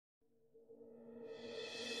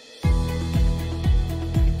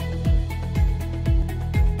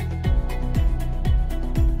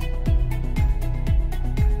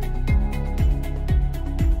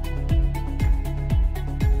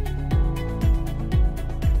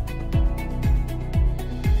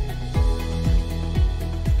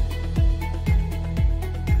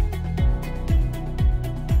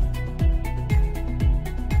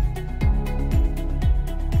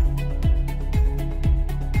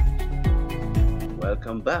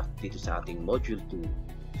Welcome back dito sa ating Module 2,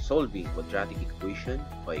 Solving Quadratic Equation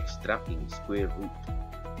by Extracting Square Root.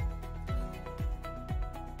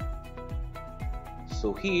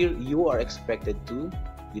 So here, you are expected to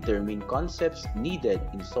determine concepts needed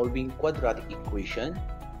in solving quadratic equation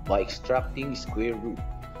by extracting square root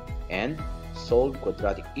and solve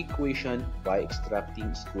quadratic equation by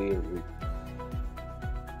extracting square root.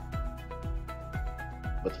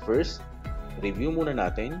 But first, review muna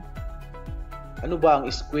natin ano ba ang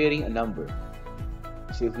squaring a number.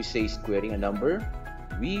 So if we say squaring a number,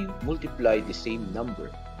 we multiply the same number.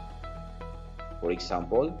 For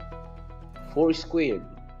example, 4 squared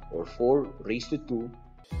or 4 raised to 2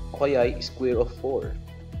 o kaya square of 4,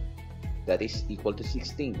 that is equal to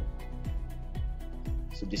 16.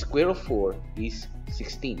 So the square of 4 is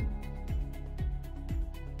 16.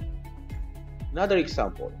 Another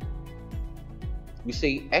example, we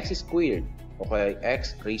say x squared o kaya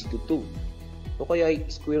x raised to 2 o kaya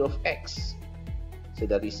square of x, so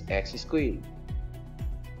that is x squared.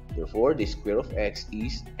 Therefore, the square of x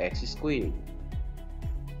is x squared.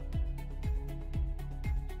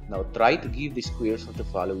 Now try to give the squares of the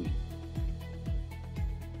following.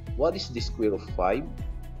 What is the square of 5,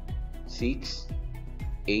 6,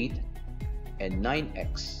 8, and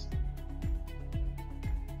 9x?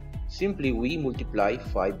 Simply we multiply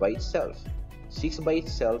 5 by itself, 6 by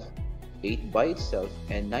itself, 8 by itself,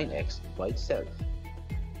 and 9x by itself.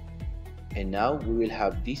 And now we will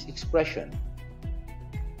have this expression.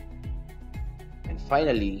 And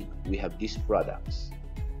finally, we have these products.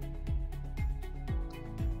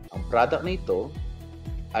 Ang product na ito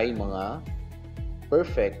ay mga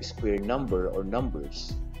perfect square number or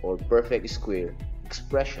numbers or perfect square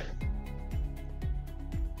expression.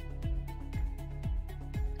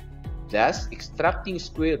 Thus, extracting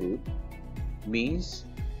square root means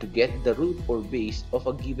to get the root or base of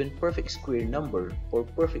a given perfect square number or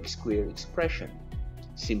perfect square expression.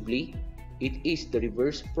 Simply, it is the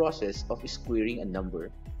reverse process of squaring a number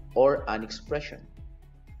or an expression.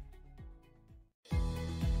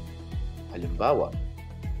 Halimbawa,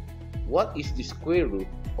 what is the square root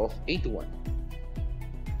of 81?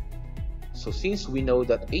 So since we know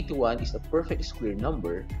that 81 is a perfect square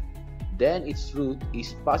number, then its root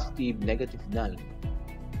is positive negative 9.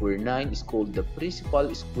 Where 9 is called the principal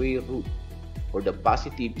square root or the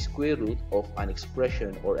positive square root of an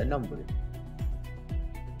expression or a number.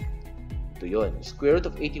 Ito yun. Square root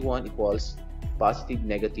of 81 equals positive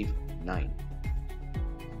negative 9.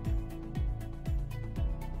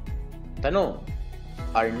 Tanong,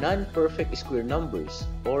 are non-perfect square numbers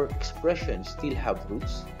or expressions still have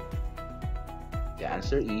roots? The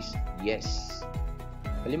answer is yes.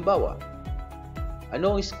 Halimbawa,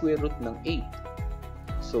 ano ang square root ng 8?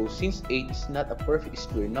 So since 8 is not a perfect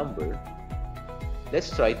square number,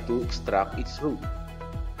 let's try to extract its root.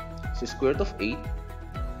 So square root of 8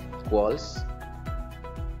 equals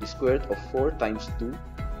the square root of 4 times 2,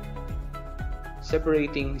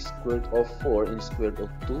 separating square root of 4 and square root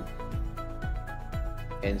of 2.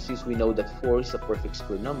 And since we know that 4 is a perfect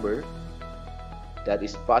square number, that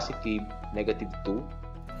is positive negative 2,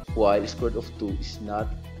 while square root of 2 is not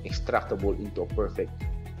extractable into a perfect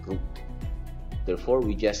root. Therefore,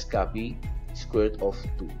 we just copy square root of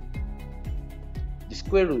 2. The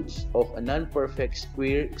square roots of a non-perfect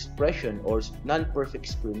square expression or non-perfect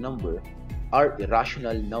square number are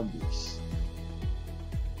irrational numbers.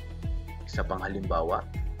 Isa pang halimbawa,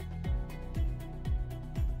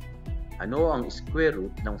 ano ang square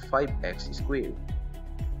root ng 5x squared?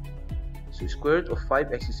 So, square root of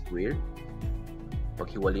 5x squared,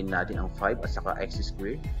 paghiwalin natin ang 5 at saka x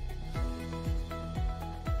squared.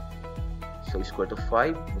 So square root of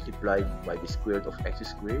 5 multiplied by the square root of x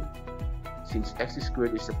squared. Since x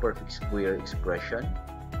squared is a perfect square expression,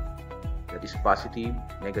 that is positive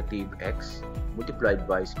negative x multiplied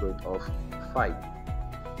by square root of 5.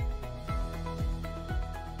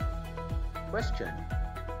 Question: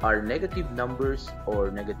 are negative numbers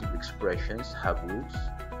or negative expressions have roots?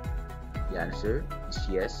 The answer is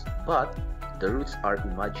yes, but the roots are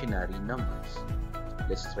imaginary numbers.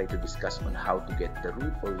 Let's try to discuss on how to get the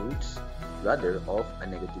root or roots rather of a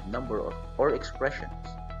negative number or expressions.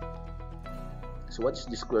 So what is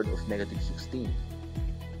the square root of negative 16?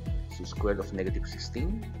 So square root of negative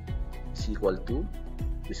 16 is equal to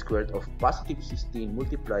the square root of positive 16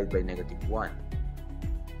 multiplied by negative 1.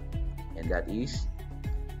 And that is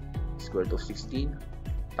square root of 16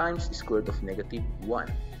 times the square root of negative 1.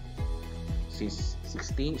 Since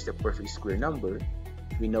 16 is a perfect square number,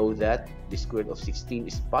 we know that the square root of 16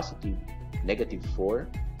 is positive negative 4,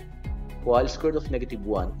 while square root of negative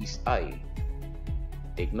 1 is I.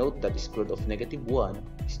 Take note that the square root of negative 1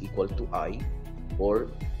 is equal to I, or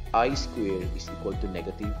I squared is equal to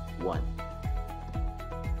negative 1.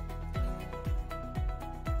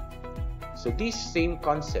 So this same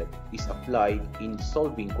concept is applied in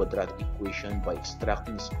solving quadratic equation by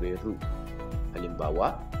extracting square root.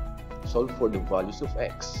 Halimbawa, solve for the values of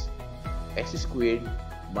x. X squared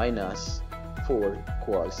minus 4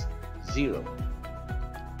 equals 0.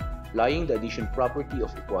 Applying the addition property of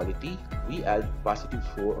equality, we add positive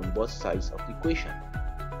 4 on both sides of the equation.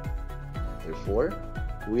 Therefore,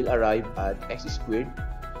 we will arrive at x squared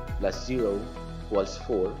plus 0 equals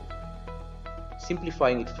 4.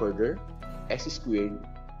 Simplifying it further, x squared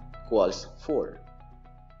equals 4.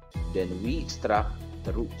 Then we extract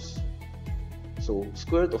the roots. So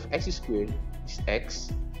square root of x squared is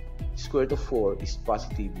x, square root of 4 is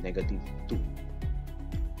positive negative 2.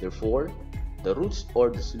 Therefore, the roots or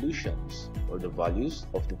the solutions or the values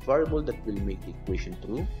of the variable that will make the equation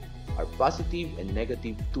true are positive and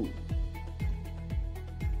negative 2.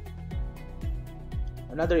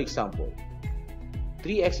 Another example,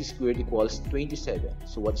 3x squared equals 27.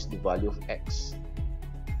 So what is the value of x?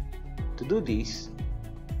 To do this,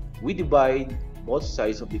 we divide both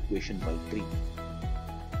sides of the equation by 3.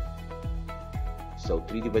 So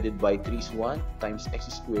 3 divided by 3 is 1 times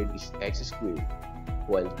x squared is x squared,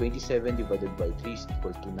 while 27 divided by 3 is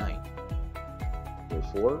equal to 9.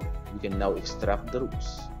 Therefore, we can now extract the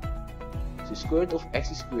roots. So square root of x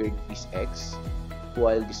squared is x,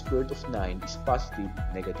 while the square root of 9 is positive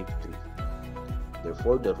negative 3.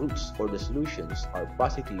 Therefore, the roots or the solutions are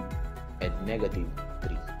positive and negative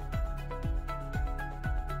 3.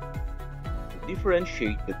 To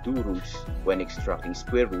differentiate the two roots when extracting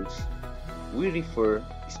square roots, we refer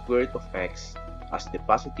the square root of x as the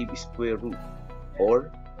positive square root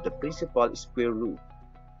or the principal square root,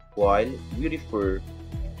 while we refer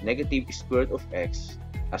negative square root of x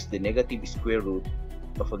as the negative square root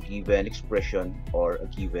of a given expression or a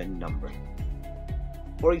given number.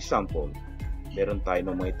 For example, meron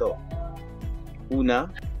tayo ng mga ito.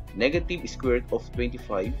 Una, negative square root of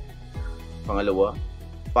 25. Pangalawa,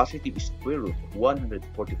 positive square root of 144.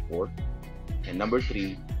 And number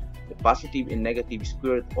 3, the positive and negative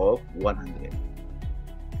square root of 100.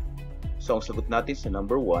 So, ang sagot natin sa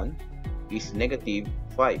number 1 is negative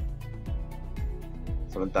 5.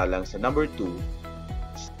 Samantalang sa number 2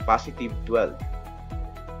 is positive 12.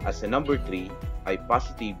 At sa number 3 ay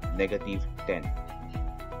positive negative 10.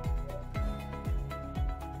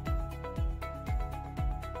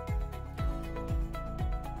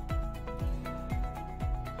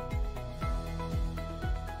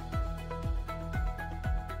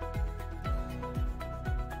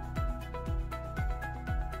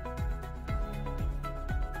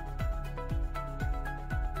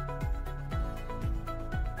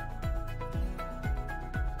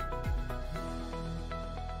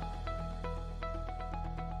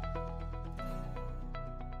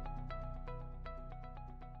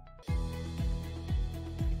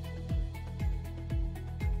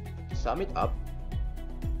 To sum it up,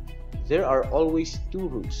 there are always two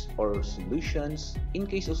roots or solutions in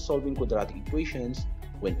case of solving quadratic equations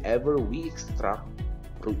whenever we extract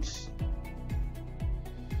roots.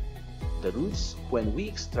 The roots when we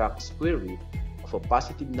extract square root of a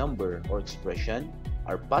positive number or expression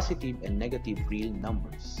are positive and negative real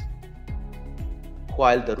numbers,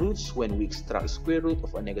 while the roots when we extract square root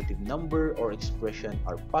of a negative number or expression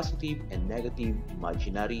are positive and negative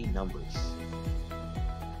imaginary numbers.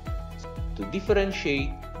 To differentiate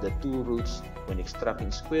the two roots when extracting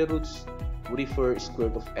square roots, we refer square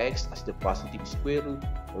root of x as the positive square root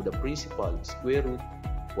or the principal square root,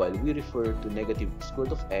 while we refer to negative square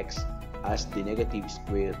root of x as the negative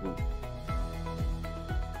square root.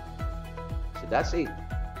 So that's it.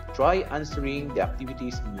 Try answering the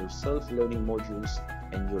activities in your self-learning modules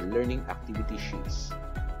and your learning activity sheets.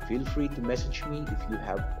 Feel free to message me if you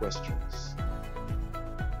have questions.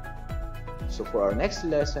 So for our next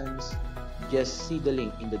lessons, just see the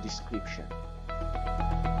link in the description.